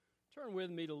Turn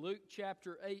with me to Luke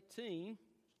chapter 18.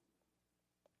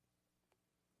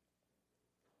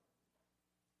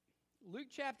 Luke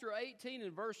chapter 18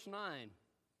 and verse 9. A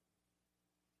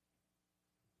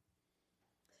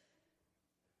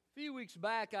few weeks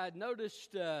back, I'd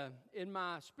noticed in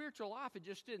my spiritual life it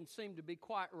just didn't seem to be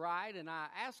quite right, and I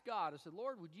asked God, I said,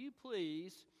 Lord, would you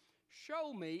please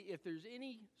show me if there's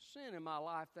any sin in my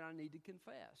life that I need to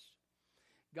confess?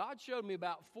 God showed me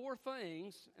about 4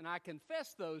 things, and I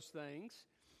confessed those things,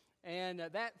 and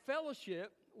that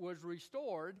fellowship was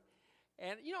restored.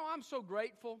 And, I'm so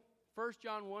grateful. 1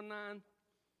 John 1:9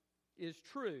 is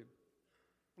true.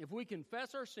 If we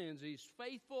confess our sins, He's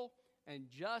faithful and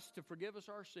just to forgive us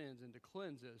our sins and to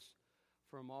cleanse us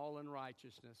from all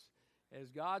unrighteousness.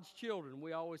 As God's children,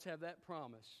 we always have that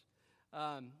promise.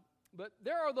 But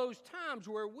there are those times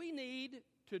where we need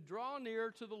to draw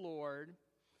near to the Lord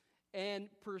and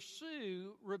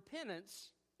pursue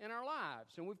repentance in our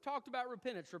lives. And we've talked about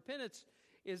repentance. Repentance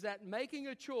is that making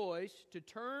a choice to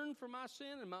turn from my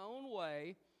sin and my own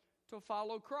way to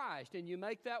follow Christ. And you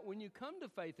make that when you come to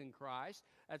faith in Christ.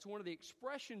 That's one of the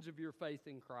expressions of your faith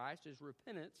in Christ is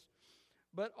repentance.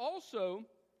 But also,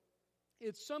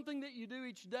 it's something that you do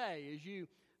each day as you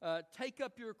take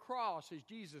up your cross, as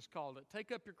Jesus called it.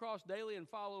 Take up your cross daily and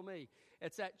follow me.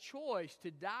 It's that choice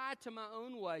to die to my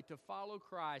own way, to follow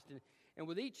Christ. And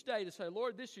with each day to say,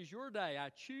 Lord, this is your day. I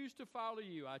choose to follow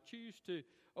you. I choose to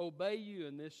obey you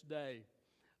in this day.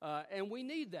 And we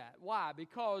need that. Why?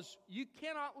 Because you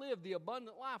cannot live the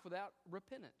abundant life without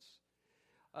repentance.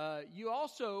 You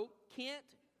also can't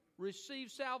receive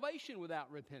salvation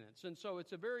without repentance. And so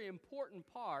it's a very important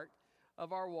part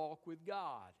of our walk with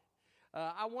God.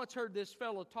 I once heard this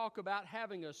fellow talk about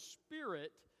having a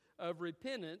spirit of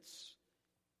repentance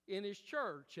in his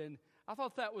church. And I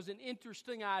thought that was an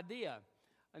interesting idea,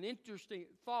 an interesting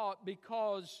thought,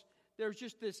 because there's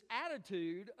just this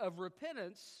attitude of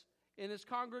repentance in his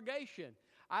congregation.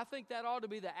 I think that ought to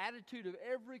be the attitude of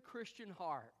every Christian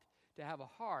heart, to have a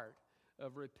heart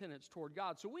of repentance toward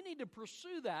God. So we need to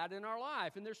pursue that in our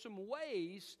life. And there's some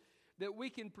ways that we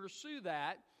can pursue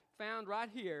that found right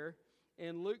here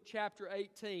in Luke chapter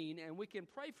 18, and we can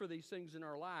pray for these things in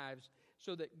our lives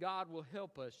so that God will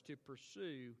help us to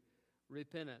pursue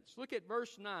repentance. Look at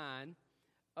verse 9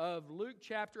 of Luke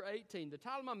chapter 18. The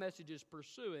title of my message is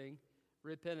Pursuing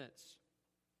Repentance.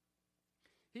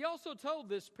 He also told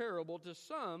this parable to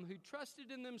some who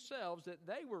trusted in themselves that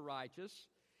they were righteous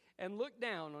and looked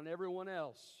down on everyone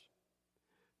else.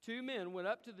 2 men went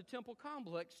up to the temple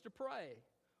complex to pray,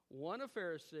 one a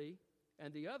Pharisee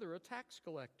and the other a tax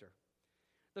collector.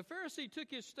 The Pharisee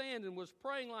took his stand and was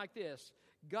praying like this: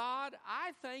 God,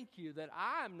 I thank you that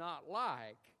I am not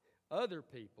like other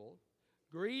people,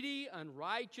 greedy,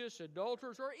 unrighteous,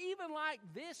 adulterers, or even like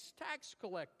this tax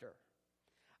collector.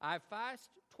 I fast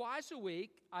twice a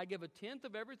week. I give 1/10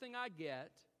 of everything I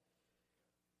get.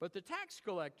 But the tax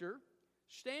collector,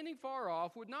 standing far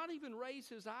off, would not even raise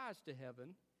his eyes to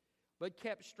heaven, but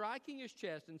kept striking his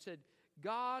chest and said,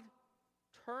 God,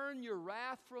 turn your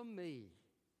wrath from me,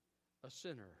 a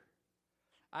sinner.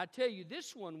 I tell you,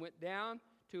 this one went down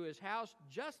to his house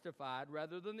justified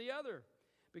rather than the other.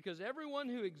 Because everyone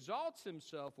who exalts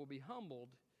himself will be humbled,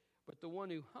 but the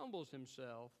one who humbles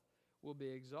himself will be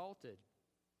exalted.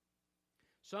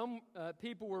 Some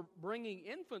people were bringing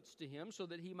infants to him so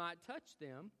that he might touch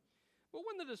them. But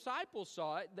when the disciples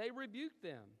saw it, they rebuked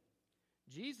them.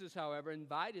 Jesus, however,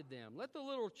 invited them. Let the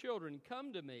little children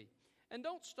come to me, and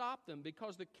don't stop them,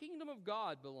 because the kingdom of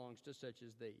God belongs to such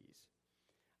as these.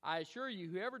 I assure you,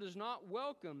 whoever does not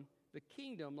welcome the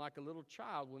kingdom like a little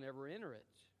child will never enter it.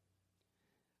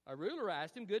 A ruler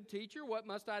asked him, Good teacher, what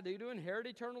must I do to inherit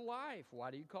eternal life?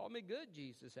 Why do you call me good?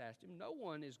 Jesus asked him. No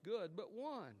one is good but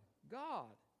one,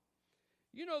 God.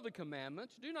 You know the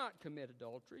commandments. Do not commit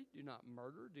adultery. Do not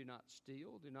murder. Do not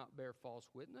steal. Do not bear false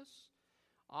witness.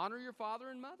 Honor your father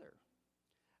and mother.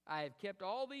 I have kept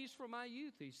all these from my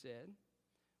youth, he said.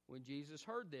 When Jesus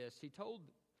heard this, he told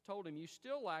him, You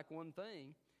still lack one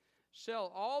thing.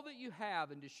 Sell all that you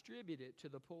have and distribute it to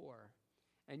the poor,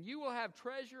 and you will have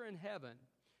treasure in heaven.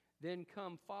 Then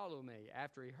come follow me.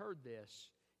 After he heard this,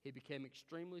 he became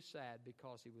extremely sad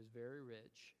because he was very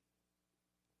rich.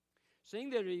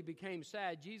 Seeing that he became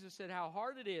sad, Jesus said, How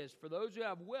hard it is for those who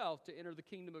have wealth to enter the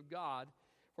kingdom of God.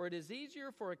 For it is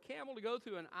easier for a camel to go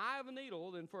through an eye of a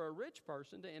needle than for a rich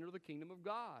person to enter the kingdom of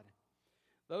God.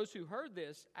 Those who heard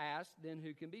this asked, Then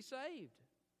who can be saved?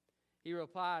 He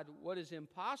replied, What is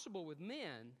impossible with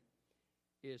men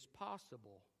is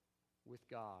possible with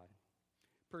God.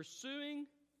 Pursuing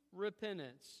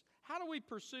repentance. How do we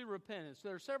pursue repentance?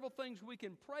 There are several things we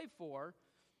can pray for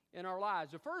in our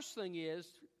lives. The first thing is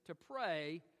to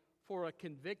pray for a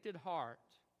convicted heart.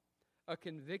 A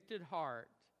convicted heart.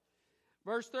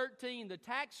 Verse 13, the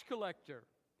tax collector,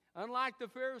 unlike the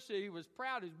Pharisee who was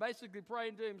proud, who's basically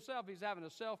praying to himself, he's having a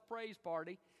self-praise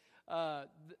party.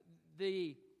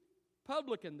 The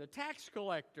publican, the tax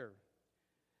collector,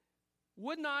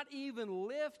 would not even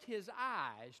lift his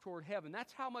eyes toward heaven.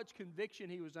 That's how much conviction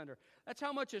he was under. That's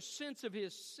how much a sense of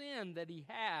his sin that he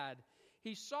had.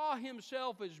 He saw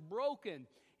himself as broken.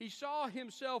 He saw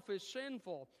himself as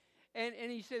sinful.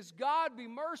 And he says, God, be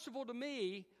merciful to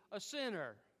me, a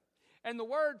sinner. And the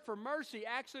word for mercy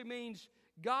actually means,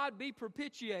 God, be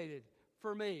propitiated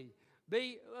for me.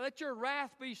 Let your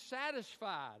wrath be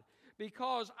satisfied,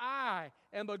 because I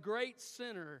am a great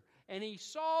sinner. And he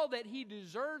saw that he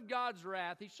deserved God's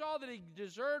wrath. He saw that he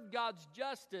deserved God's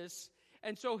justice.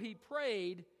 And so he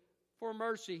prayed for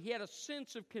mercy. He had a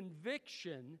sense of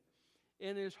conviction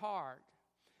in his heart.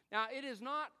 Now, it is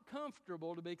not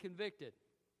comfortable to be convicted.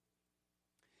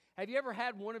 Have you ever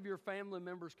had one of your family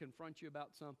members confront you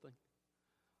about something?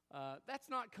 That's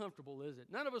not comfortable, is it?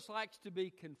 None of us likes to be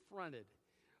confronted.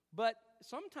 But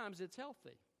sometimes it's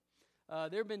healthy.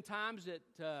 There have been times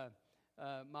that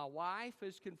my wife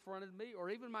has confronted me, or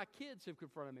even my kids have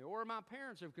confronted me, or my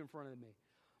parents have confronted me.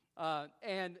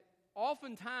 And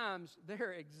oftentimes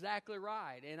they're exactly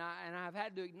right. And I've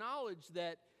had to acknowledge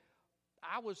that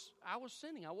I was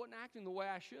sinning. I wasn't acting the way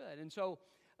I should. And so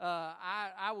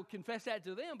I would confess that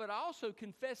to them, but I also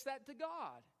confess that to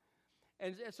God.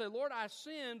 And say, Lord, I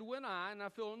sinned when and I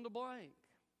fill in the blank.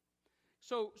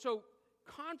 So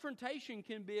confrontation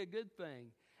can be a good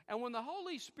thing. And when the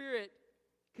Holy Spirit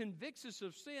convicts us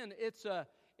of sin, it's a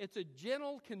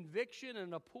gentle conviction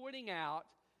and a pointing out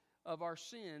of our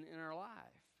sin in our life.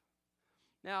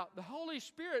 Now, the Holy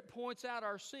Spirit points out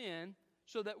our sin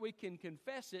so that we can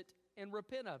confess it and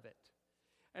repent of it.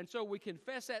 And so we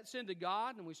confess that sin to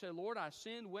God, and we say, Lord, I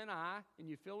sinned when and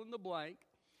you fill in the blank.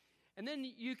 And then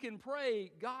you can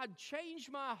pray, God, change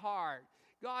my heart.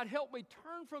 God, help me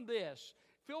turn from this.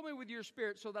 Fill me with your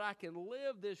Spirit so that I can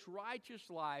live this righteous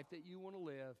life that you want to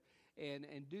live,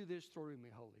 and do this through me,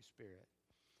 Holy Spirit.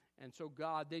 And so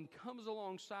God then comes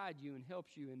alongside you and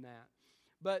helps you in that.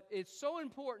 But it's so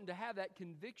important to have that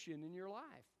conviction in your life.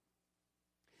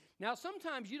 Now,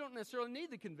 sometimes you don't necessarily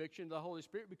need the conviction of the Holy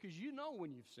Spirit because you know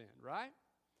when you've sinned, right?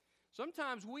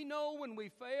 Sometimes we know when we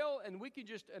fail, and we can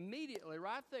just immediately,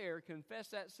 right there, confess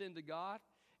that sin to God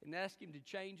and ask Him to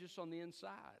change us on the inside.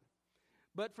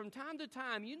 But from time to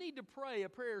time, you need to pray a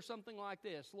prayer something like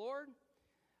this. Lord,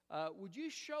 would you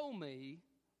show me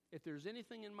if there's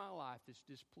anything in my life that's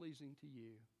displeasing to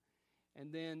you?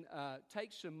 And then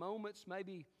take some moments,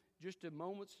 maybe just a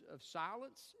moments of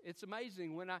silence. It's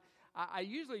amazing. When I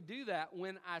usually do that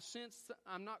when I sense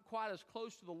I'm not quite as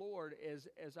close to the Lord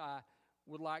as I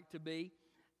would like to be.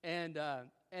 And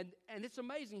it's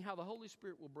amazing how the Holy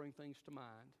Spirit will bring things to mind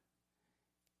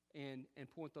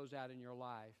and point those out in your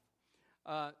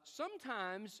life.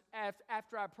 Sometimes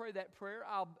after I pray that prayer,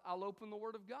 I'll open the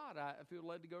Word of God. I feel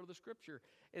led to go to the Scripture.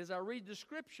 As I read the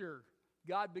Scripture,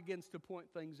 God begins to point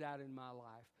things out in my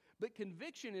life. But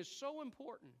conviction is so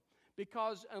important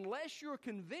because unless you're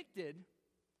convicted,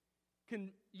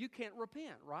 you can't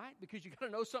repent, right? Because you got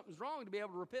to know something's wrong to be able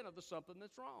to repent of something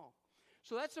that's wrong.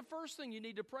 So that's the first thing you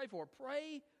need to pray for.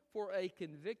 Pray for a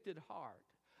convicted heart.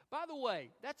 By the way,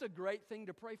 that's a great thing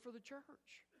to pray for the church.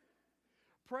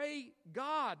 Pray,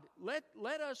 God,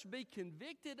 let us be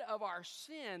convicted of our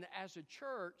sin as a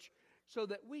church so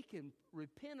that we can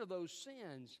repent of those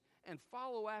sins and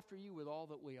follow after you with all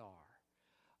that we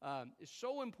are. It's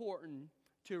so important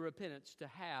to repentance to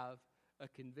have a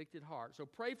convicted heart. So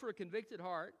pray for a convicted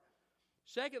heart.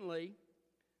 Secondly,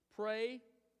 pray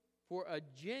for a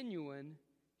genuine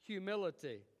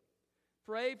humility.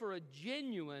 Pray for a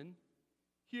genuine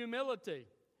humility.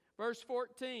 Verse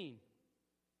 14.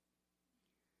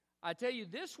 I tell you,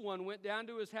 this one went down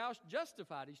to his house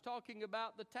justified. He's talking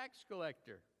about the tax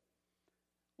collector.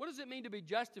 What does it mean to be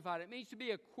justified? It means to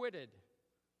be acquitted.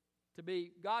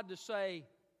 God to say,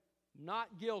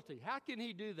 not guilty. How can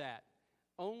He do that?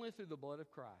 Only through the blood of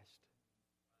Christ.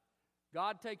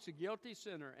 God takes a guilty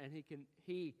sinner and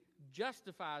He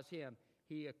justifies him.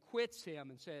 He acquits him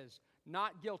and says,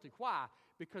 not guilty. Why?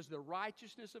 Because the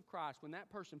righteousness of Christ, when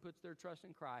that person puts their trust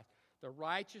in Christ, the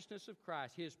righteousness of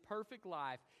Christ, His perfect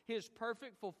life, His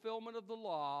perfect fulfillment of the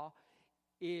law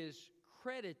is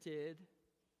credited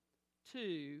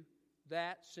to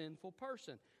that sinful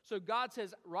person. So God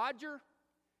says, Roger,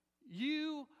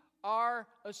 you are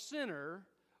a sinner,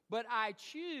 but I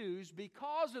choose,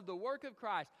 because of the work of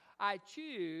Christ, I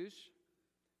choose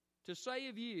to say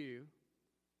of you,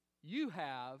 you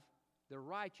have the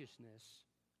righteousness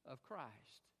of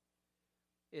Christ.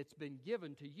 It's been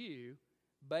given to you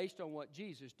based on what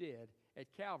Jesus did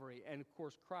at Calvary. And, of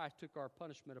course, Christ took our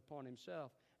punishment upon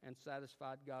himself and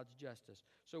satisfied God's justice.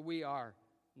 So we are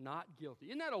not guilty.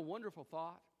 Isn't that a wonderful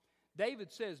thought?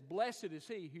 David says, "Blessed is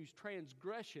he whose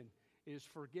transgression is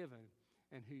forgiven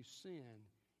and whose sin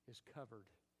is covered."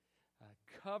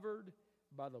 Covered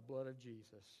by the blood of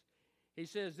Jesus. He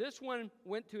says, "This one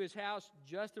went to his house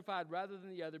justified rather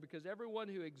than the other, because everyone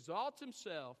who exalts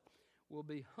himself will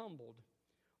be humbled,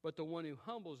 but the one who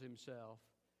humbles himself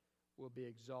will be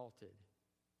exalted."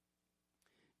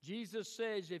 Jesus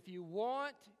says, if you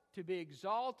want to be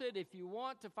exalted, if you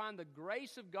want to find the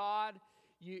grace of God,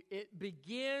 it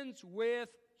begins with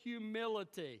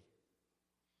humility.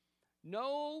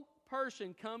 No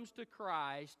person comes to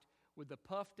Christ with a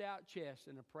puffed out chest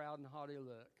and a proud and haughty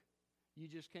look. You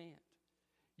just can't.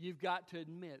 You've got to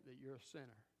admit that you're a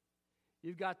sinner.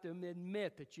 You've got to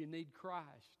admit that you need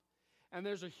Christ. And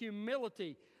there's a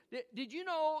humility. Did you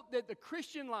know that the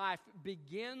Christian life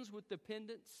begins with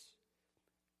dependence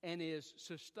and is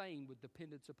sustained with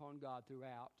dependence upon God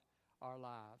throughout our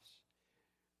lives?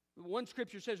 One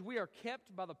scripture says we are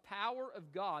kept by the power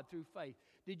of God through faith.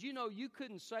 Did you know you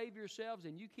couldn't save yourselves,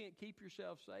 and you can't keep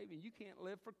yourself saved, and you can't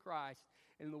live for Christ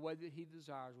in the way that he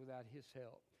desires without his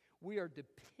help? We are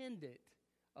dependent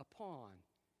upon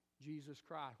Jesus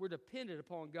Christ. We're dependent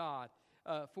upon God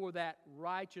for that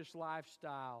righteous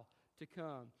lifestyle to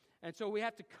come. And so we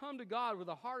have to come to God with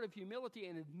a heart of humility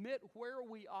and admit where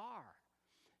we are.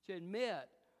 To admit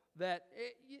that,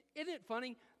 isn't it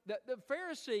funny? The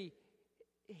Pharisee,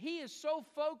 he is so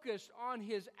focused on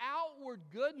his outward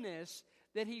goodness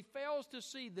that he fails to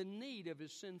see the need of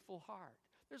his sinful heart.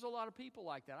 There's a lot of people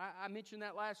like that. I mentioned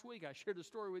that last week. I shared a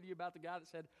story with you about the guy that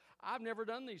said, "I've never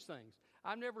done these things.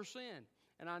 I've never sinned."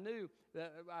 And I knew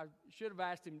that I should have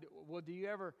asked him, "Well,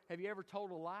 have you ever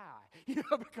told a lie?"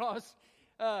 Because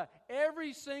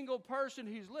every single person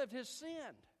who's lived has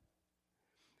sinned.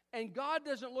 And God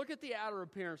doesn't look at the outer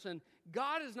appearance, and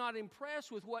God is not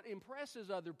impressed with what impresses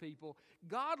other people.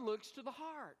 God looks to the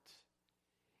heart.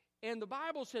 And the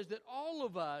Bible says that all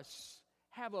of us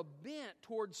have a bent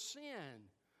towards sin,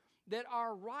 that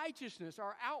our righteousness,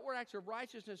 our outward acts of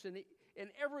righteousness, and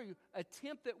every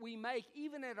attempt that we make,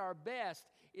 even at our best,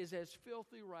 is as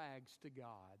filthy rags to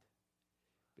God,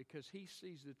 because he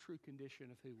sees the true condition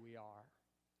of who we are.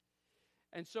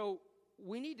 And so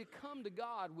we need to come to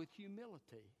God with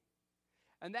humility.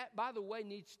 And that, by the way,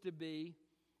 needs to be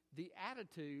the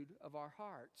attitude of our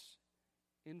hearts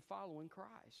in following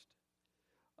Christ.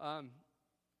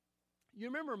 You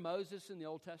remember Moses in the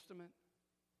Old Testament?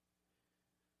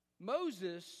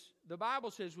 Moses, the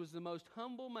Bible says, was the most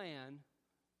humble man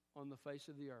on the face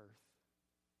of the earth.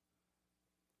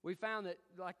 We found that,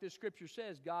 like the scripture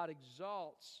says, God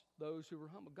exalts those who are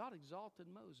humble. God exalted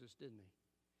Moses, didn't he?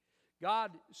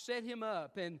 God set him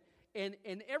up, and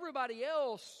everybody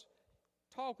else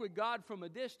talked with God from a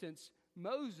distance.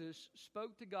 Moses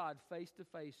spoke to God face to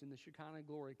face in the Shekinah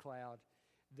glory cloud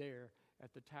there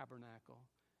at the tabernacle.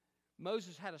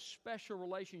 Moses had a special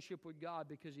relationship with God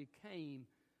because he came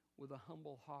with a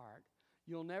humble heart.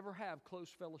 You'll never have close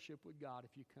fellowship with God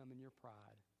if you come in your pride.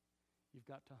 You've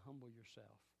got to humble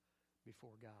yourself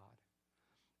before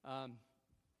God.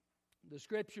 The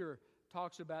scripture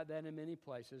talks about that in many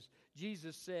places.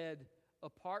 Jesus said,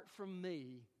 "Apart from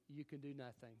me, you can do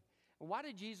nothing." And why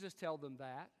did Jesus tell them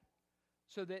that?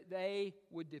 So that they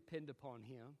would depend upon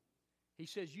him. He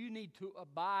says, you need to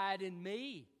abide in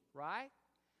me, right?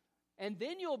 And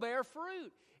then you'll bear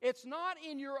fruit. It's not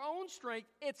in your own strength,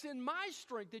 it's in my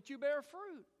strength that you bear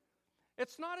fruit.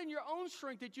 It's not in your own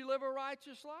strength that you live a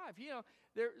righteous life.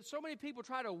 So many people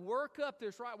try to work up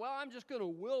this right. Well, I'm just going to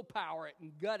willpower it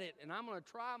and gut it, and I'm going to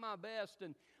try my best.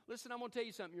 And listen, I'm going to tell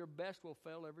you something. Your best will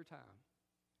fail every time.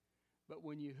 But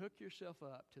when you hook yourself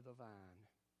up to the vine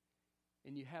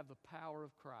and you have the power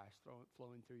of Christ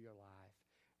flowing through your life,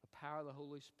 the power of the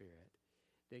Holy Spirit,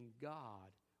 then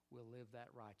God will live that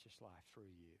righteous life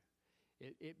through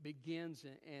you. It begins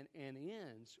and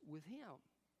ends with him.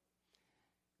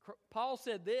 Paul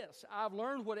said this, "I've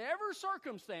learned whatever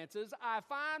circumstances I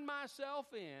find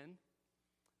myself in,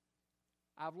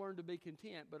 I've learned to be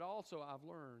content, but also I've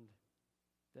learned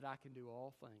that I can do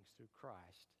all things through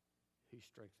Christ who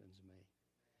strengthens me."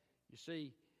 You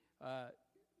see,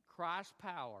 Christ's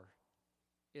power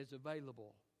is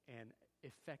available and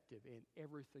effective in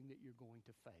everything that you're going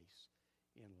to face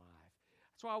in life.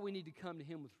 That's why we need to come to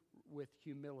him with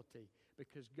humility,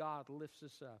 because God lifts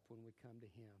us up when we come to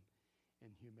him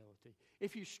in humility.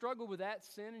 If you struggle with that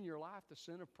sin in your life, the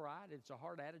sin of pride, it's a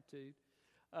hard attitude.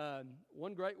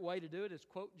 One great way to do it is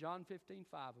quote John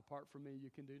 15:5. Apart from me, you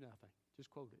can do nothing. Just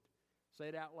quote it. Say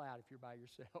it out loud if you're by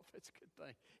yourself. It's a good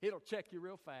thing. It'll check you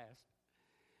real fast.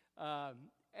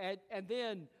 And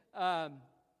then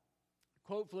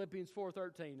quote Philippians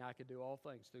 4:13. I can do all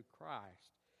things through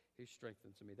Christ who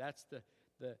strengthens me. That's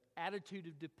the attitude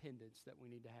of dependence that we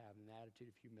need to have, and the attitude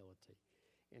of humility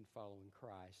in following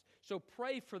Christ. So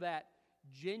pray for that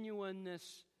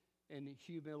genuineness and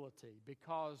humility,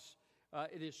 because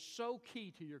it is so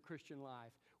key to your Christian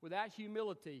life. Without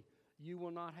humility, you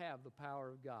will not have the power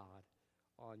of God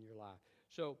on your life.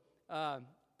 So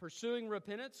pursuing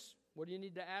repentance, what do you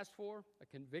need to ask for? A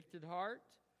convicted heart,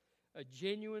 a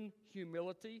genuine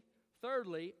humility.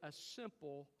 Thirdly, a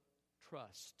simple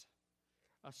trust.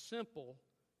 A simple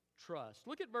trust.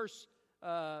 Look at verse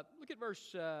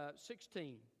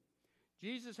 16.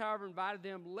 Jesus, however, invited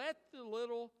them, "Let the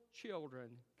little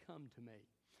children come to me."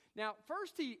 Now,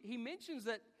 first he mentions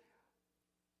that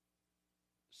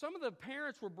some of the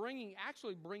parents were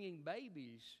actually bringing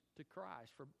babies to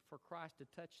Christ for Christ to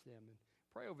touch them and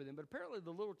pray over them. But apparently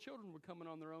the little children were coming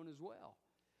on their own as well.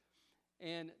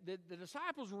 And the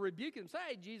disciples were rebuking them, saying,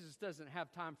 "Hey, Jesus doesn't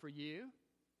have time for you."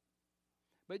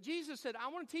 But Jesus said, "I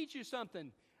want to teach you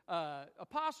something.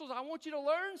 Apostles, I want you to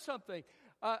learn something.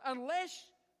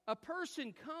 Unless a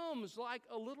person comes like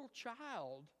a little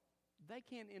child, they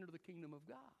can't enter the kingdom of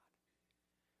God."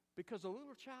 Because a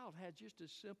little child has just a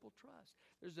simple trust.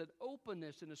 There's an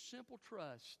openness and a simple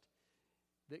trust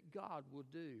that God will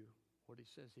do what He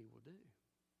says He will do.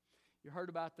 You heard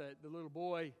about the little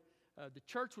boy. The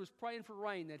church was praying for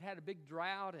rain. They'd had a big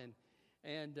drought, and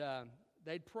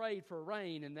they'd prayed for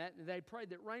rain, and they prayed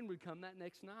that rain would come that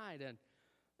next night.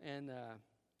 And the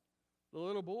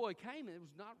little boy came, and it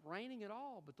was not raining at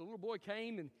all. But the little boy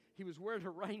came, and he was wearing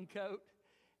a raincoat,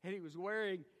 and he was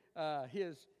wearing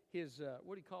his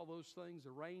what do you call those things?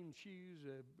 The rain shoes,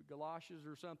 galoshes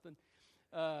or something.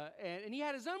 And he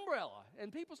had his umbrella.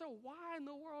 And people said, "Why in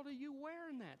the world are you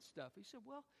wearing that stuff?" He said,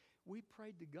 "Well, we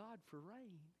prayed to God for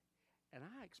rain, and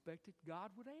I expected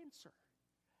God would answer."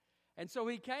 And so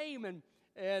he came, and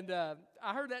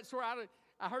I heard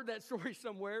that story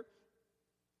somewhere.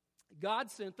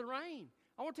 God sent the rain.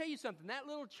 I want to tell you something. That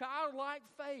little childlike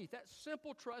faith, that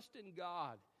simple trust in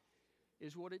God,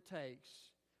 is what it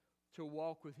takes to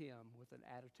walk with Him with an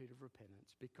attitude of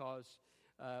repentance. Because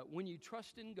when you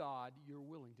trust in God, you're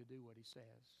willing to do what He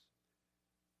says.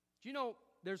 Do you know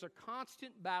there's a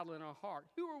constant battle in our heart?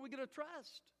 Who are we going to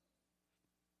trust?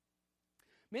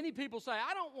 Many people say,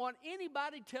 "I don't want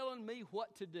anybody telling me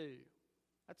what to do."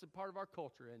 That's a part of our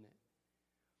culture, isn't it?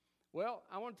 Well,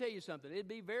 I want to tell you something. It'd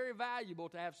be very valuable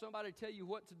to have somebody tell you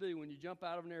what to do when you jump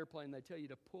out of an airplane. They tell you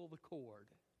to pull the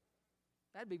cord.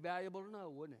 That'd be valuable to know,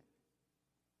 wouldn't it?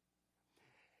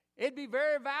 It'd be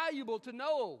very valuable to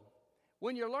know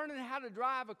when you're learning how to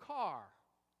drive a car.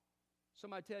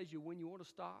 Somebody tells you when you want to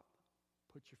stop,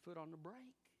 put your foot on the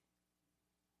brake.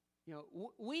 You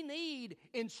know, we need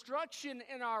instruction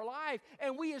in our life,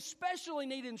 and we especially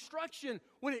need instruction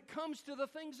when it comes to the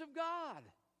things of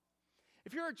God.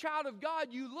 If you're a child of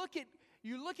God, you look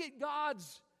at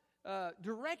God's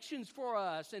directions for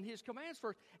us and His commands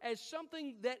for us as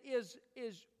something that is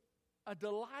a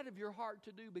delight of your heart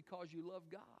to do because you love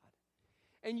God.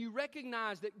 And you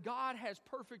recognize that God has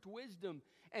perfect wisdom,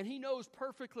 and He knows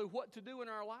perfectly what to do in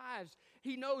our lives.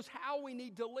 He knows how we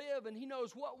need to live, and He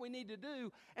knows what we need to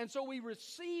do. And so we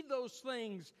receive those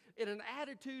things in an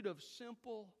attitude of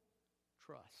simple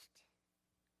trust.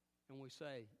 And we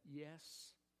say,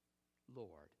 "Yes,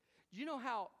 Lord." Do you know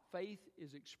how faith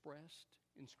is expressed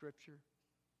in Scripture?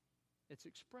 It's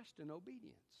expressed in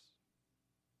obedience.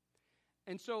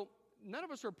 And so none of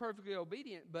us are perfectly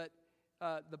obedient, but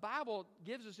the Bible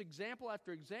gives us example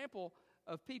after example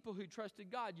of people who trusted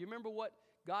God. You remember what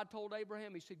God told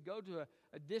Abraham? He said, "Go to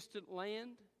a distant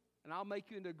land, and I'll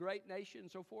make you into a great nation,"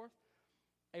 and so forth.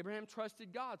 Abraham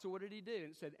trusted God, so what did he do?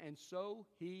 And it said, "And so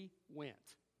he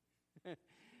went."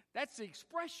 That's the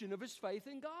expression of his faith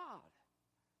in God.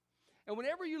 And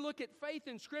whenever you look at faith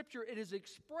in Scripture, it is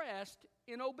expressed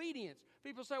in obedience.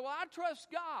 People say, "Well, I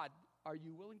trust God." Are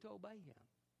you willing to obey Him?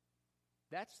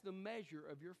 That's the measure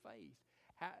of your faith.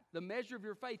 The measure of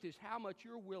your faith is how much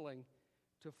you're willing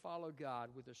to follow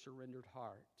God with a surrendered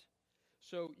heart.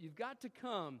 So you've got to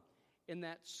come in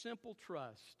that simple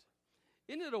trust.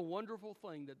 Isn't it a wonderful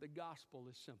thing that the gospel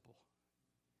is simple?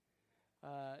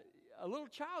 A little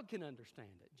child can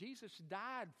understand it. Jesus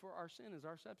died for our sin as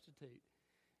our substitute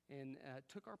and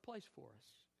took our place for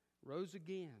us, rose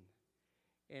again.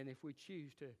 And if we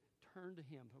choose to turn to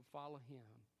Him, to follow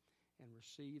Him, and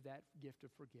receive that gift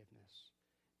of forgiveness,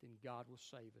 then God will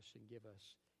save us and give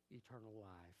us eternal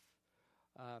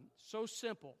life. So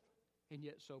simple and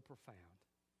yet so profound.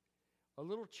 A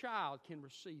little child can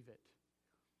receive it.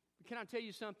 But can I tell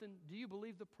you something? Do you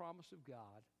believe the promise of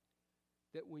God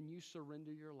that when you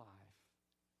surrender your life,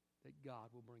 that God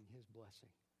will bring His blessing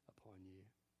upon you?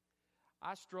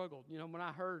 I struggled. When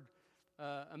I heard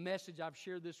a message, I've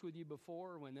shared this with you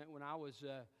before, when I was,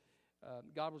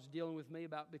 God was dealing with me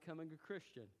about becoming a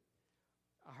Christian.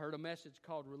 I heard a message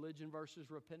called Religion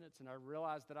versus Repentance, and I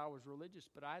realized that I was religious,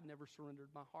 but I had never surrendered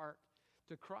my heart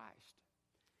to Christ.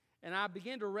 And I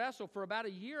began to wrestle. For about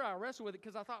a year, I wrestled with it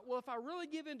because I thought, well, if I really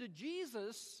give in to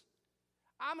Jesus,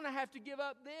 I'm going to have to give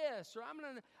up this, or I'm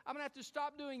going to have to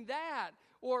stop doing that,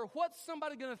 or what's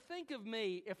somebody going to think of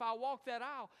me if I walk that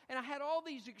aisle? And I had all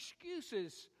these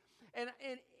excuses, and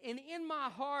in my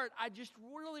heart, I just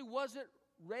really wasn't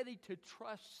ready to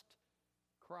trust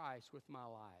Christ with my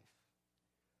life.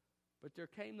 But there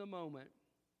came the moment,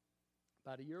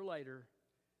 about a year later,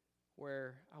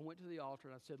 where I went to the altar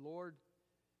and I said, Lord,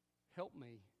 help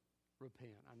me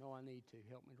repent. I know I need to.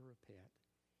 Help me to repent.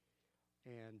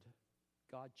 And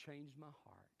God changed my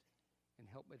heart and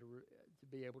helped me to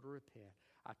be able to repent.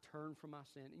 I turned from my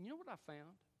sin. And you know what I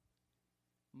found?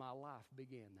 My life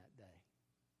began that day.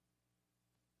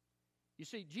 You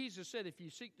see, Jesus said, if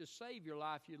you seek to save your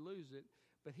life, you lose it.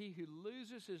 But he who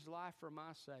loses his life for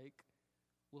my sake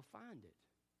will find it.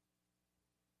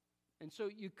 And so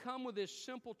you come with this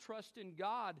simple trust in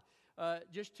God,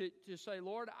 just to say,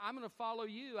 Lord, I'm going to follow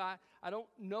you. I don't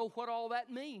know what all that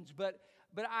means, but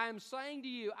I am saying to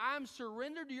you, I'm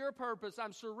surrendered to your purpose.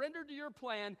 I'm surrendered to your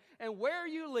plan. And where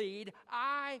you lead,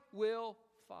 I will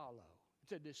follow.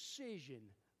 It's a decision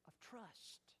of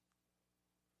trust.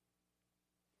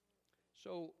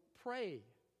 So pray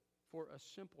for a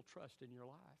simple trust in your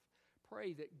life.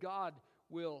 Pray that God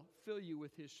will fill you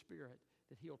with His Spirit,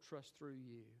 that He'll trust through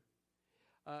you.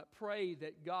 Pray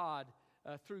that God,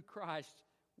 through Christ,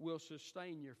 will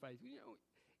sustain your faith.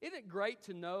 Isn't it great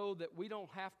to know that we don't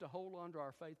have to hold on to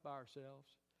our faith by ourselves?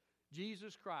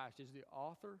 Jesus Christ is the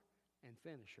author and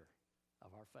finisher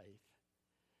of our faith.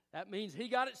 That means He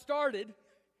got it started.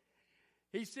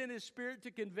 He sent His Spirit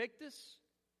to convict us.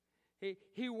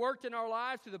 He worked in our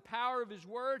lives through the power of His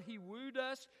Word. He wooed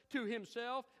us to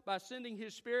Himself by sending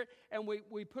His Spirit, and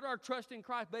we put our trust in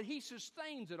Christ, but He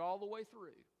sustains it all the way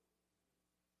through.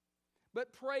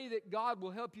 But pray that God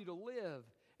will help you to live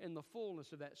in the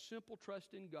fullness of that simple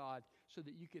trust in God so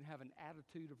that you can have an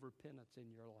attitude of repentance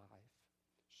in your life.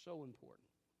 So important.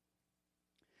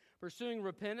 Pursuing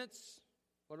repentance,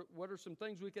 what are some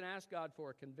things we can ask God for?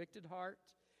 A convicted heart,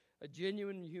 a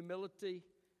genuine humility,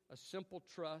 a simple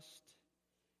trust,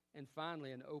 and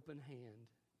finally an open hand.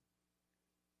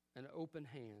 An open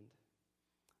hand.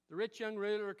 The rich young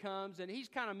ruler comes, and he's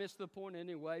kind of missed the point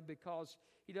anyway because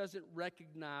he doesn't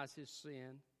recognize his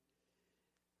sin.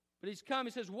 But he's come,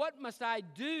 he says, what must I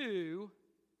do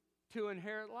to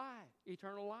inherit life,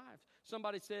 eternal life?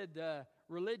 Somebody said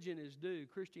religion is due,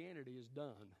 Christianity is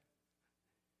done.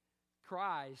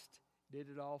 Christ did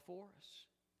it all for us.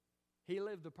 He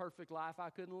lived the perfect life I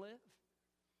couldn't live.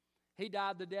 He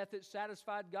died the death that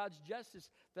satisfied God's justice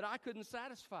that I couldn't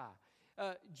satisfy.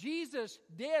 Jesus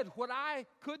did what I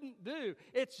couldn't do.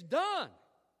 It's done.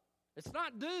 It's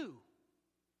not due.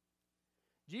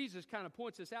 Jesus kind of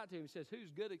points this out to him. He says,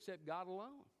 who's good except God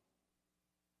alone?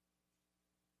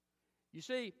 You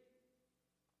see,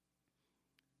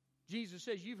 Jesus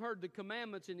says, you've heard the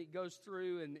commandments, and he goes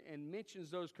through and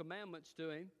mentions those commandments to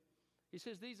him. He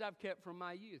says, these I've kept from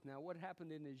my youth. Now, what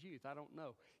happened in his youth? I don't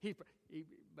know. He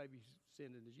maybe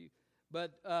sinned in his youth.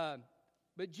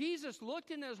 But Jesus looked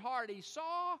in his heart. He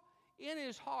saw in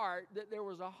his heart that there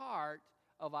was a heart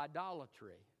of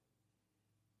idolatry.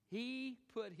 He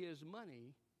put his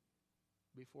money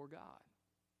before God.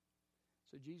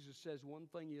 So Jesus says, one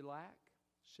thing you lack,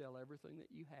 sell everything that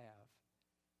you have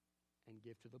and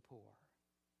give to the poor.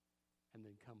 And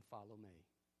then come follow me.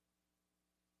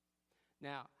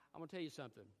 Now, I'm going to tell you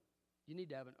something. You need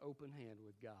to have an open hand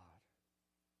with God.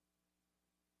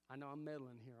 I know I'm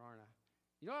meddling here, aren't I?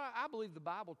 You know, I believe the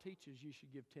Bible teaches you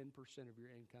should give 10% of your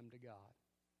income to God.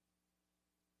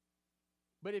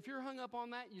 But if you're hung up on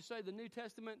that, you say the New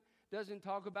Testament doesn't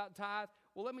talk about tithe.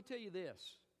 Well, let me tell you this.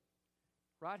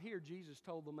 Right here, Jesus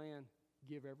told the man,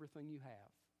 give everything you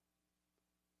have.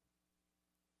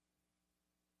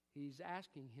 He's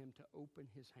asking him to open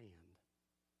his hand.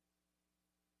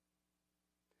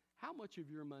 How much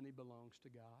of your money belongs to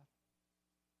God?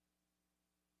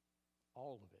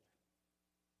 All of it.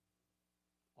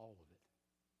 All of it.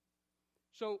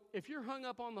 So if you're hung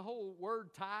up on the whole word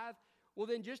tithe, well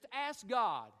then just ask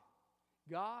God,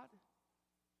 God,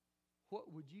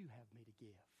 what would you have me to give?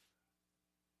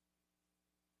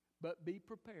 But be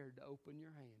prepared to open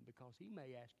your hand, because He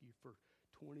may ask you for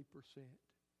 20%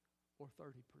 or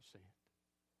 30%.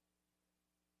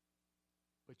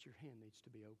 But your hand needs to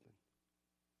be open.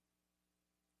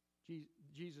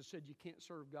 Jesus said you can't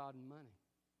serve God and money.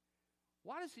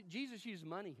 Why does Jesus use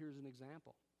money here as an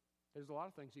example? There's a lot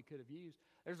of things He could have used.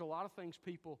 There's a lot of things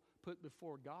people put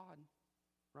before God,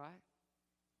 right?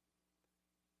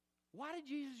 Why did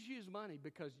Jesus use money?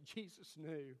 Because Jesus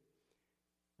knew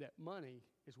that money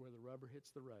is where the rubber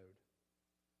hits the road.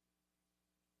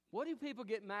 What do people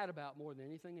get mad about more than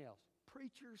anything else?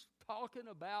 Preachers talking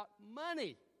about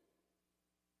money.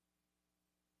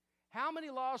 How many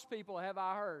lost people have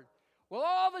I heard? Well,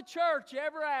 all the church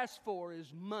ever asks for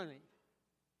is money.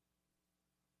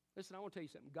 Listen, I want to tell you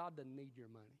something. God doesn't need your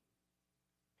money.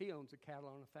 He owns the cattle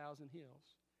on 1,000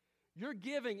 hills. Your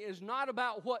giving is not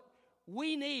about what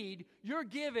we need. Your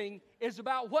giving is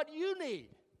about what you need.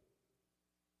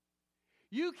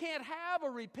 You can't have a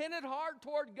repentant heart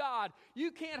toward God.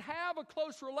 You can't have a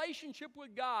close relationship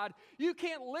with God. You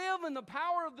can't live in the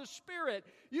power of the Spirit.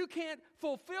 You can't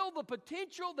fulfill the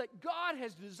potential that God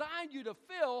has designed you to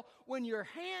fill when your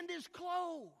hand is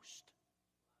closed.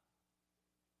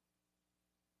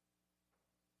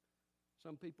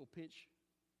 Some people pinch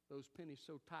those pennies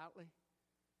so tightly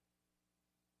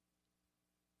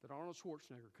that Arnold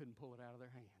Schwarzenegger couldn't pull it out of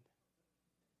their hand.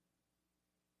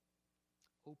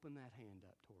 Open that hand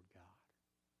up toward God.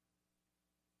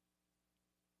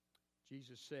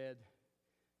 Jesus said,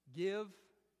 "Give,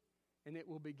 and it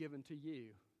will be given to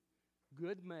you.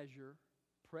 Good measure,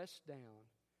 pressed down,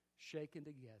 shaken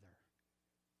together,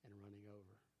 and running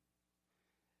over."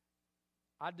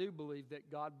 I do believe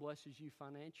that God blesses you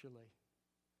financially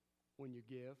when you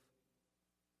give.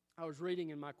 I was reading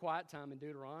in my quiet time in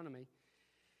Deuteronomy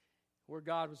where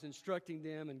God was instructing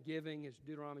them in giving. It's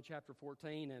Deuteronomy chapter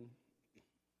 14, and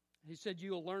He said,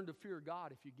 "You will learn to fear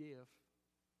God if you give."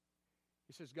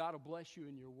 He says, "God will bless you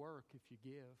in your work if you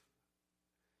give."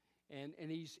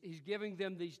 And he's giving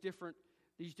them these different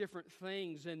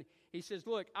things. And He says,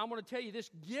 "Look, I'm going to tell you, this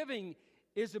giving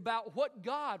is about what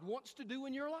God wants to do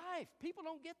in your life." People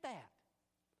don't get that.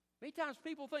 Many times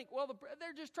people think, well,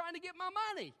 they're just trying to get my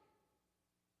money.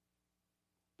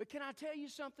 But can I tell you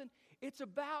something? It's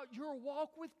about your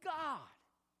walk with God.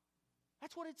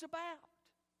 That's what it's about.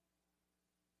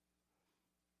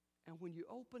 And when you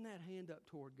open that hand up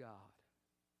toward God,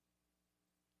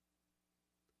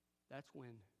 that's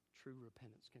when true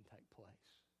repentance can take place.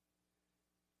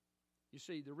 You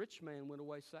see, the rich man went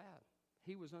away sad.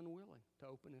 He was unwilling to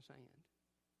open his hand.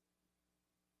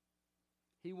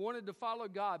 He wanted to follow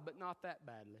God, but not that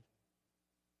badly.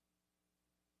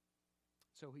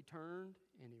 So he turned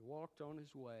and he walked on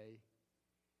his way,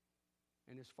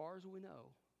 and as far as we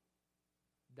know,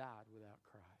 died without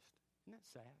Christ. Isn't that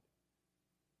sad?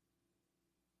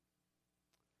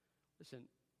 Listen,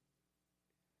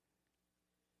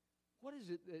 what is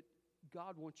it that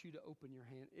God wants you to open your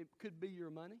hand? It could be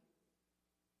your money.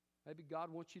 Maybe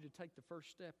God wants you to take the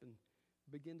first step and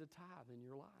begin to tithe in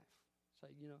your life. Say,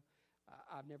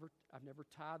 I've never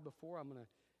tithed before. I'm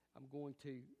going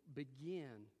to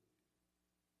begin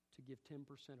to give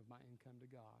 10% of my income to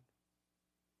God.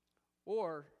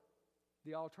 Or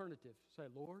the alternative, say,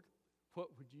 "Lord,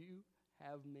 what would you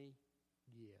have me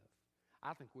give?"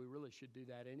 I think we really should do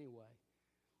that anyway.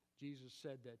 Jesus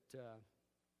said that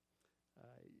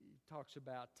He talks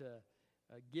about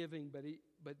giving,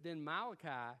 but then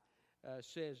Malachi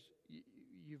says,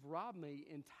 "You've robbed me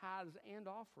in tithes and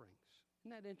offerings."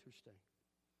 Isn't that interesting?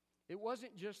 It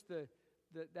wasn't just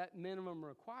that minimum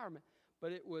requirement,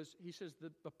 but it was, he says,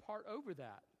 the part over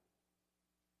that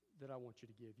I want you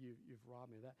to give. You've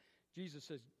robbed me of that. Jesus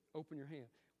says, open your hand.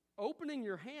 Opening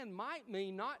your hand might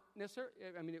mean not necessarily,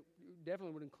 it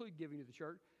definitely would include giving to the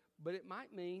church, but it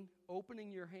might mean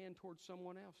opening your hand towards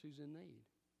someone else who's in need.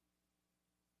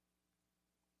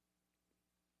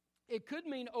 It could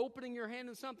mean opening your hand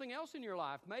in something else in your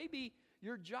life. Maybe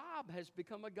your job has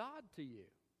become a god to you.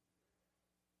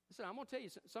 Listen, I'm going to tell you,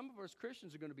 some of us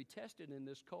Christians are going to be tested in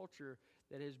this culture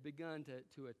that has begun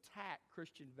to attack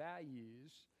Christian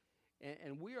values,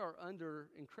 and we are under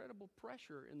incredible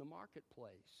pressure in the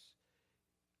marketplace.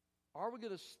 Are we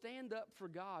going to stand up for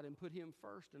God and put Him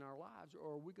first in our lives,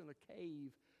 or are we going to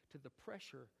cave to the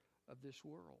pressure of this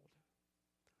world?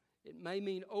 It may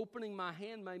mean opening my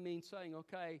hand, may mean saying,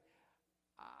 okay,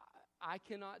 I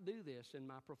cannot do this in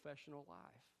my professional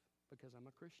life because I'm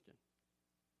a Christian.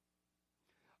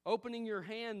 Opening your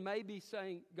hand may be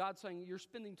saying, God saying, you're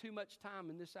spending too much time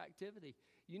in this activity.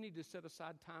 You need to set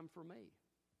aside time for me.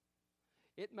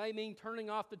 It may mean turning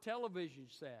off the television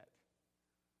set,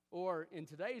 or in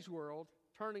today's world,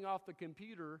 turning off the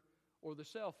computer or the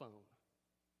cell phone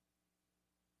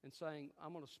and saying,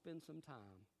 I'm going to spend some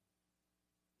time,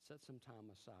 set some time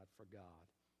aside for God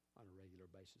on a regular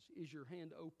basis? Is your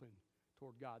hand open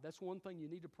toward God? That's one thing you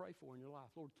need to pray for in your life.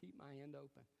 Lord, keep my hand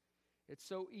open. It's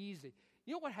so easy.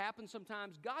 You know what happens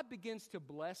sometimes? God begins to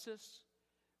bless us.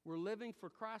 We're living for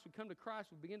Christ. We come to Christ.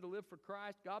 We begin to live for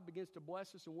Christ. God begins to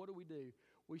bless us. And what do?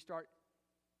 We start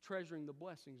treasuring the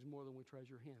blessings more than we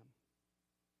treasure Him.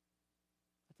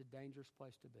 That's a dangerous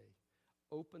place to be.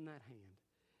 Open that hand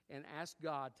and ask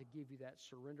God to give you that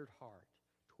surrendered heart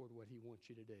toward what He wants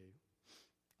you to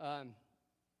do.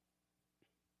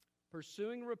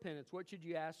 Pursuing repentance, what should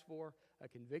you ask for? A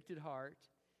convicted heart,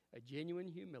 a genuine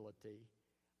humility,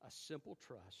 a simple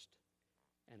trust,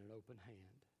 and an open hand.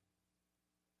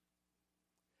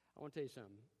 I want to tell you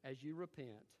something. As you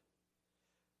repent,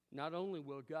 not only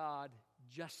will God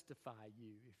justify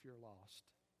you if you're lost.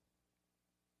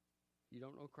 You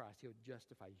don't know Christ. He'll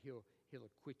justify you. He'll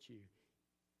acquit you.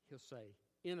 He'll say,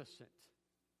 innocent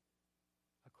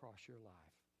across your life.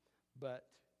 But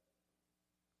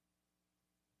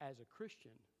as a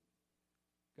Christian,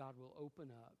 God will open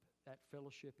up that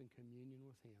fellowship and communion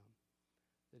with Him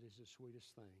that is the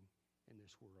sweetest thing in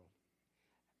this world.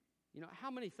 You know,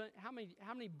 how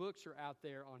many books are out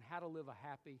there on how to live a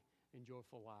happy and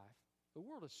joyful life? The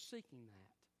world is seeking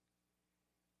that.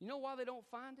 You know why they don't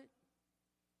find it?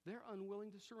 They're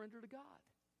unwilling to surrender to God.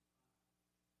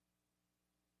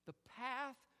 The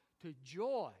path to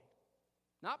joy,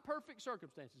 not perfect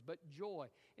circumstances, but joy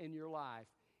in your life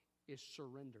is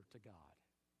surrender to God.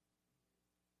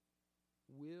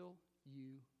 Will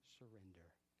you surrender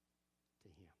to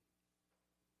Him?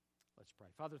 Let's pray.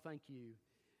 Father, thank you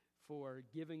for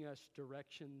giving us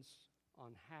directions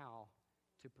on how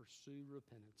to pursue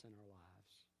repentance in our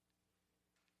lives.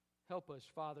 Help us,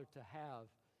 Father, to have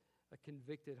a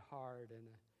convicted heart and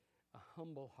a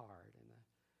humble heart and a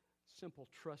simple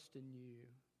trust in you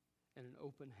and an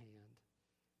open hand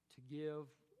to give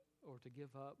or to give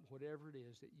up whatever it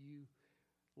is that you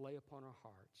lay upon our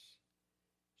hearts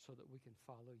so that we can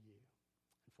follow you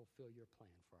and fulfill your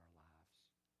plan for our lives.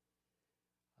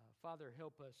 Father,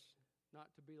 help us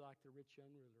not to be like the rich young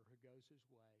ruler who goes his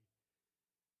way